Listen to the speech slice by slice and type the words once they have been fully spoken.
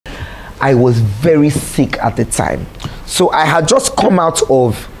I was very sick at the time. So I had just come out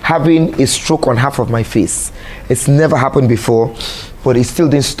of having a stroke on half of my face. It's never happened before, but it still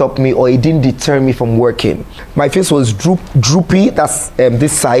didn't stop me, or it didn't deter me from working. My face was droopy, that's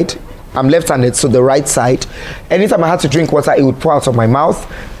this side. I'm left-handed, so the right side. Anytime I had to drink water, it would pour out of my mouth.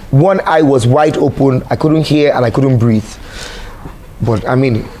 One eye was wide open, I couldn't hear and I couldn't breathe. But I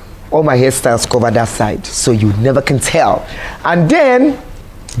mean, all my hairstyles cover that side, so you never can tell. And then,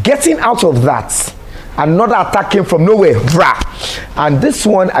 getting out of that, another attack came from nowhere, brah. And this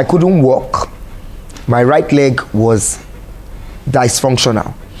one, I couldn't walk. My right leg was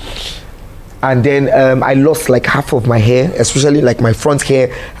dysfunctional. And then I lost like half of my hair, especially like my front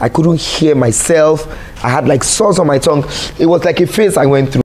hair. I couldn't hear myself. I had like sores on my tongue. It was like a phase I went through.